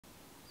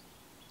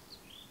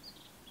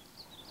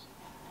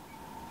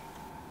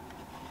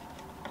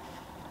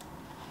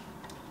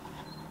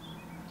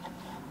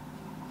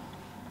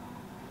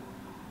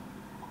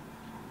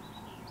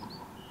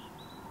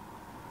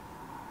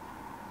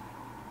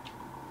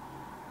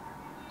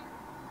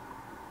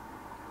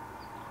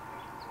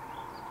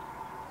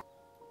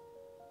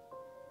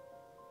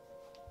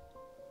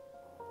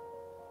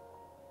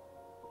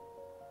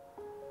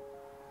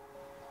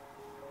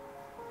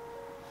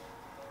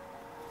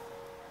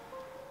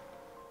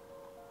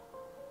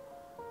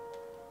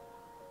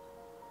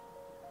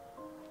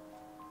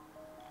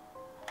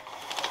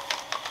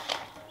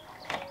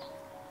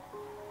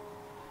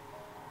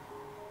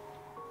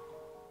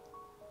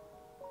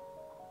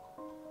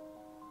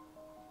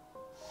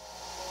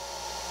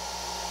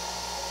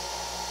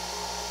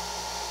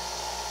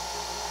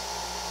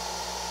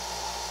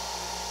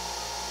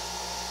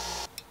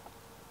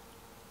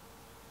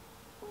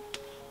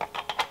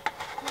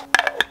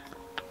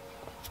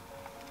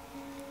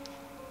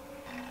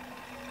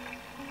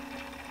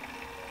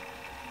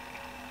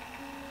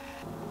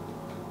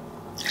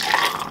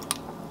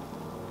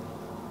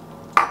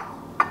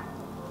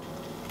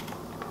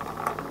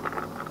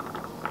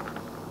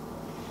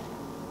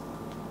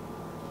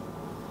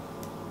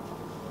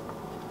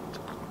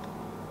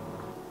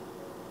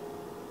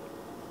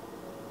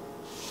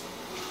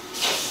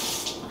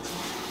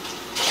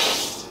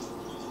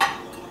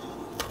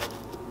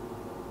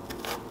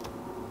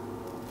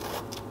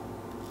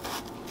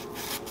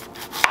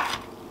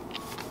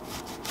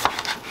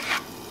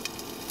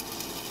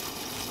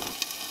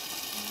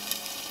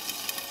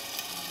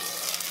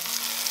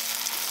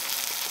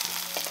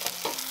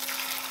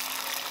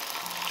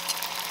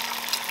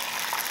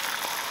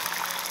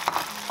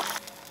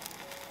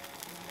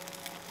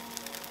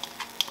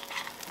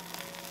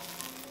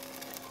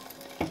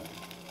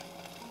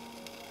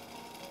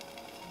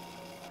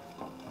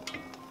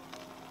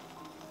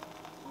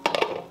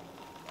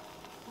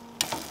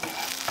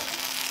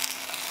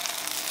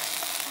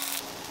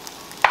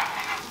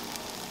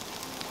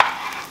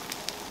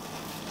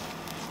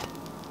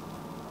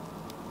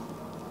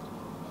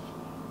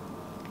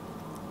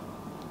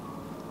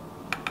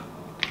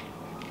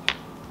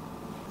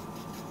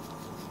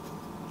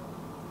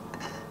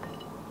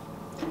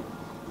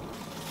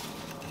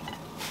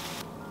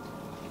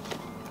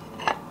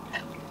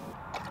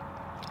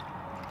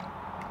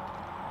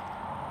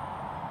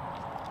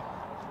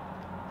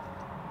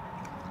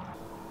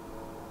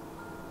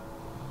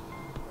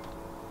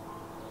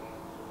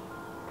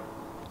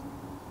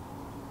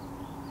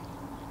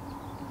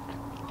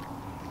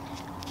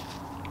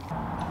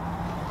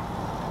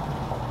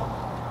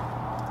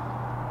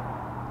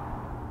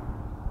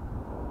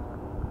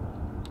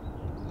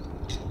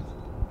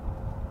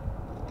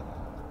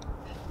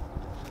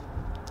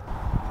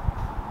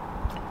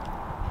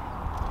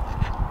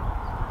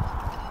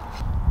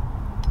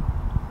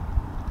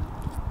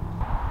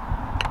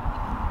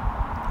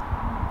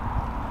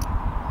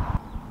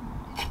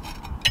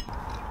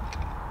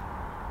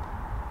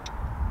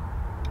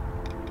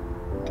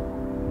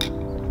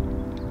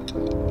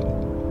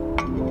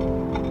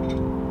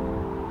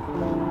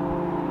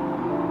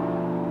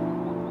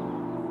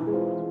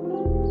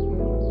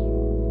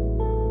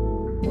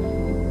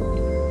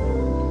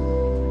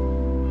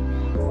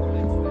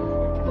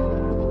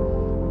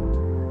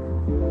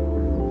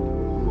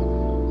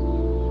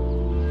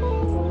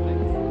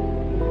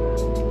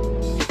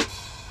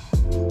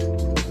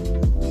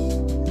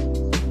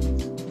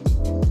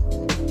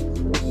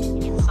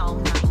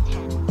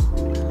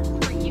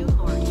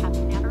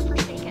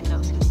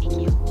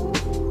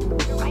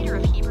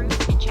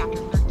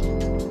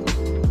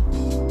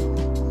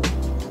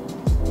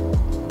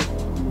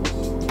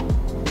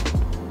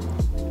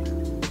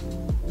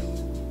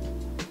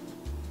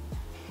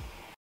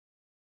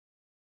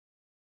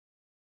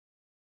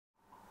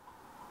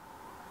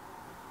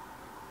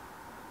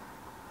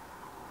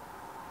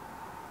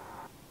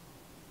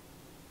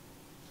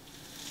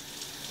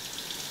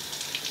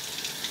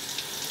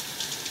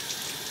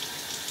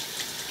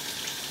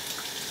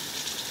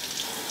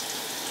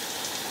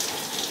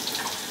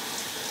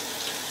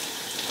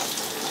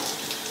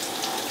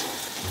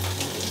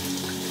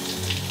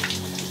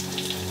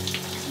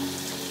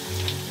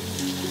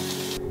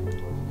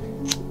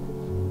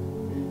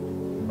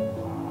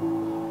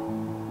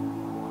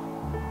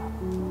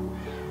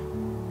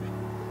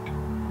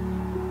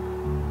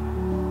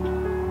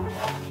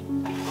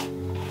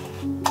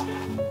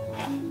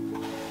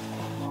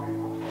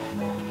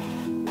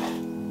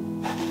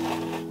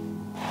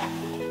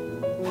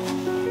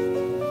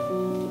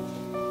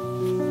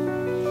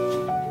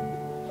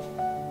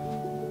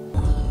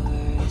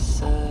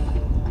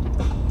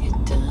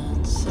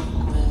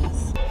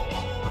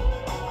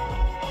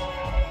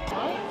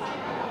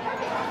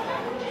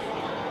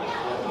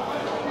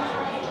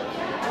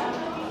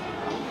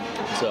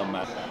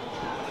awesome.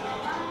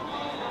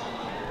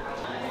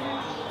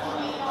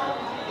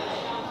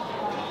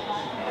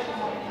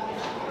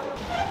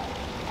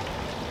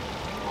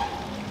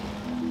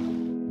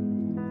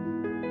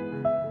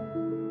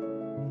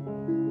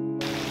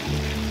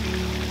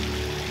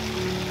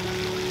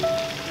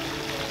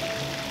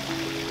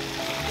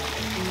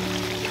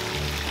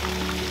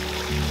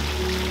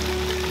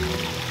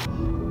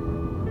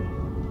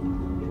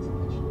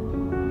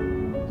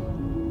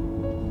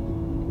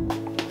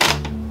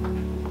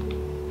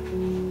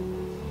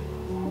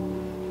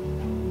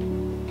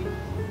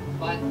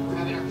 But we're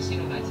having our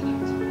casino night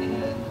tonight,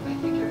 and I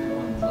think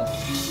everyone's loving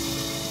it.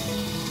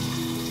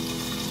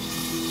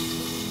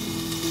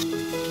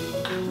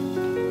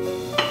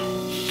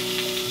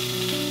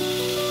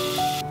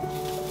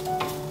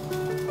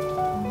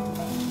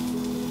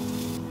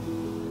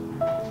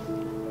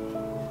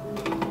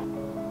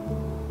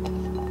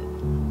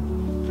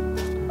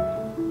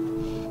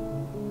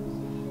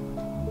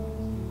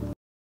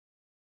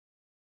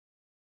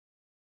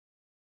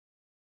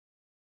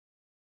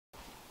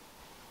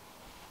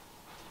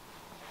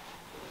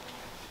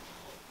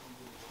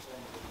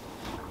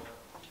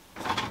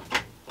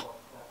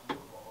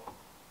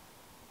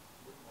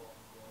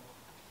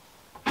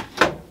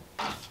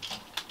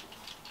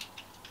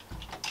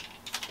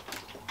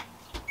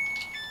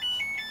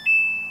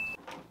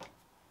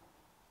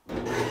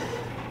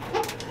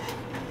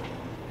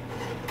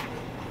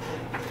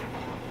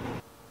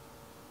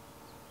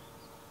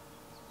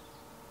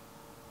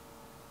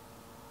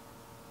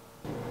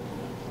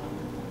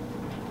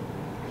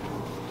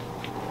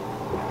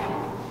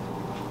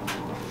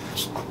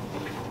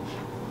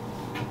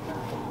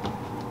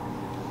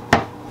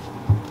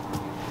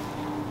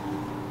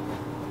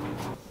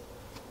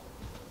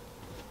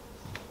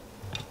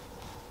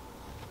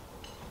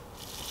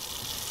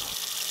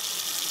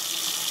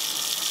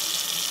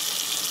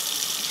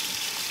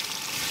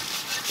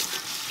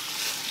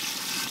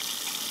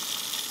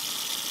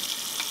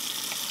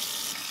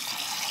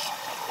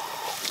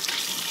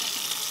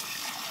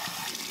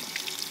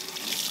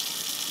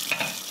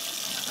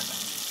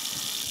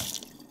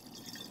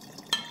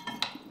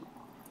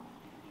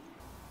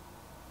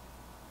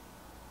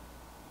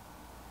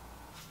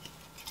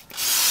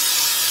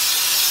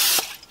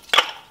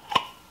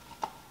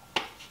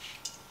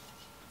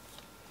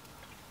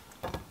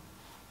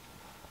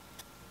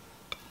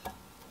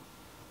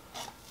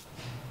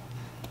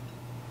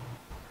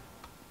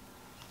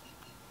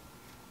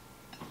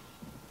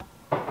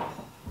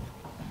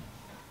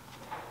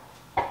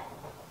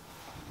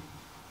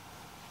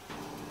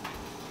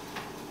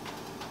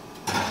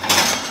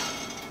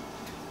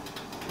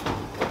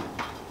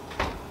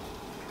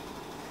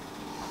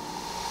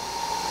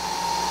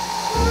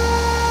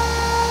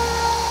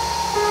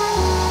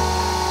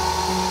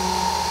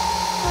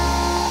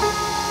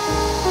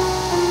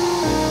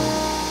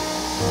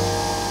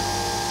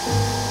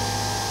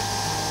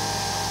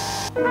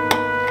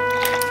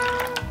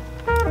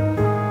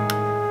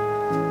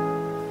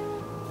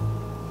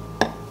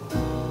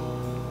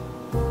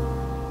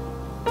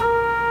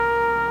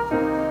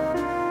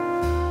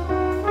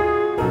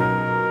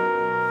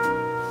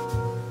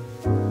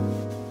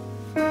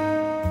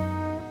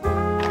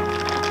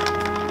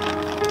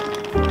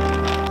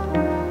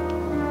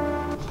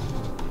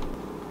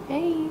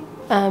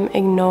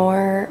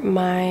 Ignore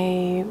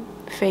my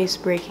face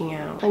breaking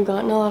out. I've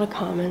gotten a lot of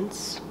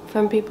comments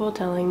from people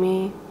telling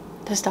me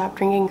to stop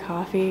drinking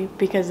coffee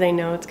because they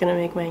know it's gonna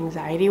make my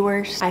anxiety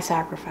worse. I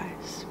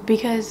sacrifice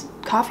because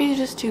coffee is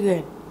just too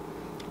good.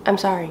 I'm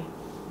sorry,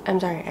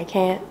 I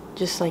can't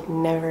just like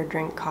never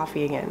drink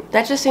coffee again.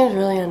 That just seems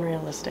really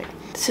unrealistic.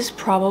 This is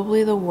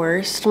probably the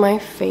worst my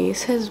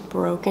face has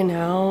broken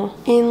out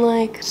in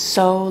like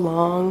so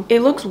long.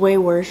 It looks way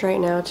worse right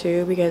now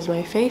too because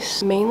my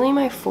face, mainly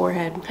my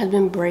forehead, has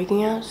been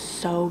breaking out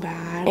so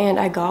bad. And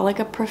I got like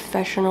a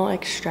professional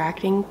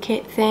extracting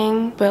kit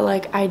thing, but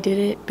like I did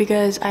it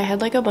because I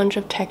had like a bunch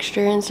of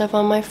texture and stuff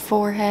on my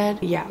forehead.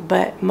 Yeah,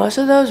 but most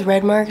of those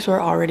red marks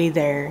were already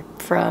there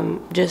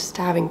from just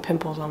having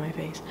pimples on my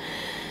face.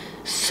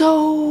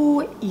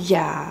 So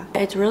yeah,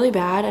 it's really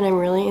bad and I'm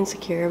really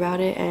insecure about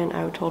it, and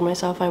I told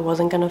myself I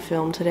wasn't gonna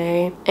film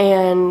today,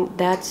 and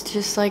that's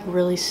just like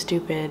really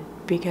stupid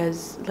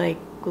because like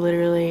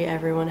literally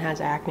everyone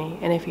has acne,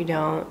 and if you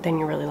don't then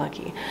you're really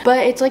lucky,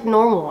 but it's like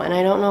normal and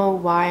I don't know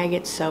why I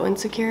get so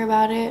insecure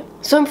about it,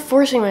 so I'm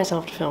forcing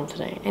myself to film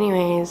today.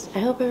 Anyways, I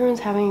hope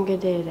everyone's having a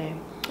good day today.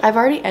 I've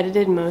already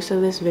edited most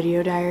of this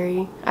video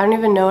diary. I don't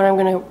even know what I'm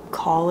gonna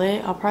call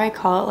it. I'll probably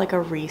call it like a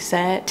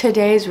reset.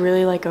 Today's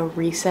really like a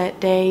reset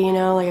day, you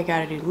know, like I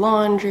gotta do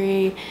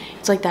laundry.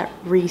 It's like that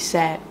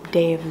reset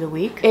day of the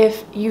week.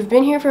 If you've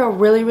been here for a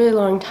really, really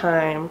long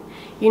time,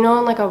 you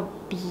know, like a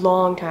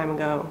long time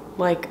ago,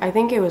 like I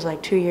think it was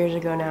like 2 years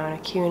ago now in a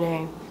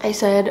Q&A, I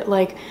said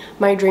like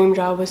my dream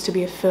job was to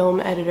be a film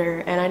editor,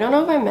 and I don't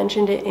know if I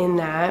mentioned it in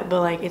that, but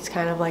like it's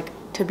kind of like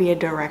to to be a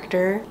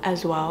director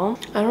as well.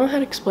 I don't know how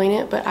to explain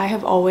it, but I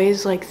have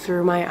always, like,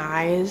 through my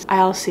eyes,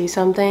 I'll see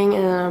something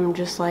and I'm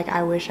just like,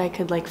 I wish I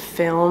could like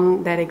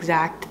film that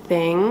exact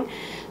thing.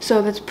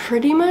 So that's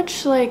pretty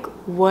much like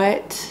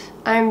what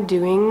I'm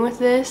doing with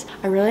this.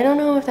 I really don't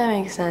know if that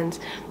makes sense,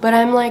 but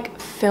I'm like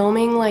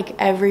filming like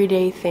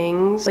everyday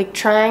things, like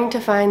trying to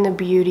find the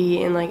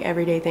beauty in like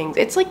everyday things.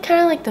 It's like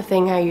kind of like the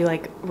thing how you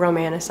like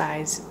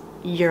romanticize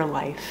your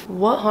life.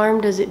 What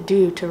harm does it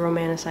do to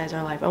romanticize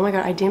our life? Oh my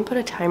god, I didn't put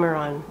a timer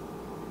on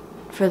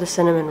for the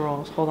cinnamon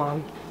rolls. Hold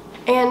on.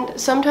 And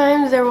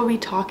sometimes there will be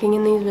talking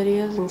in these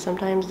videos and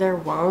sometimes there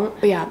won't.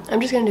 But yeah, I'm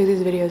just gonna do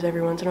these videos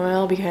every once in a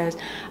while because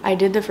I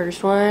did the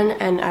first one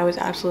and I was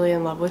absolutely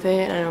in love with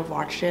it and I've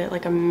watched it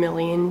like a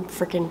million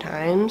freaking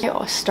times.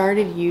 I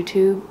started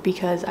YouTube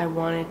because I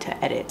wanted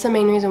to edit. It's the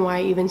main reason why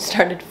I even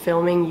started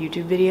filming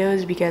YouTube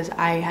videos, because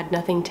I had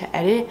nothing to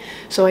edit.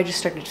 So I just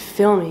started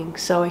filming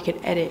so I could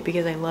edit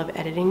because I love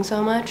editing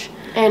so much.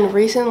 And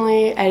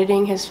recently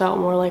editing has felt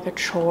more like a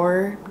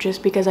chore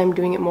just because I'm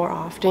doing it more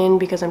often,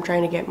 because I'm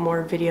trying to get more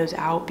videos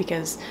out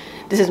because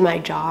this is my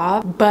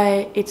job.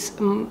 But it's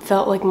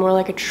felt like more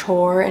like a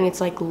chore and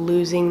it's like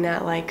losing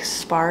that like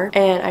spark,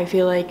 and I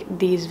feel like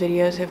these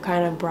videos have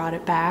kind of brought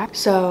it back.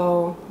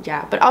 So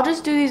yeah, but I'll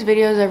just do these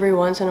videos every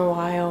once in a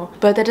while,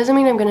 but that doesn't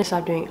mean I'm gonna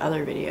stop doing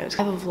other videos.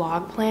 I have a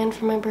vlog planned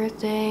for my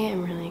birthday.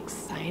 I'm really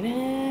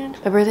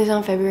excited. My birthday's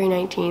on February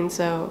 19th,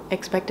 so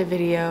expect a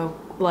video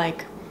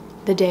like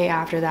the day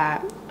after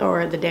that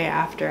or the day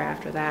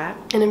after that,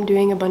 and I'm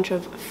doing a bunch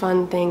of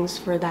fun things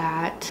for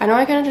that. I know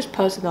I kind of just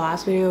posted the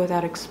last video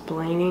without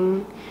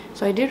explaining,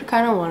 so I did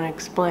kind of want to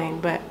explain,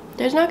 but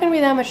there's not gonna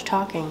be that much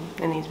talking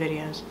in these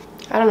videos.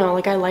 I don't know,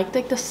 like I like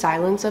the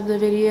silence of the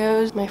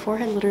videos. My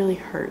forehead literally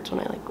hurts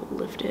when I like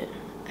lift it.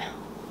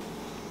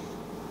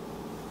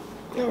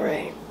 All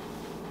right,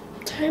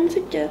 time to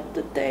get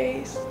the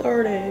day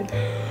started.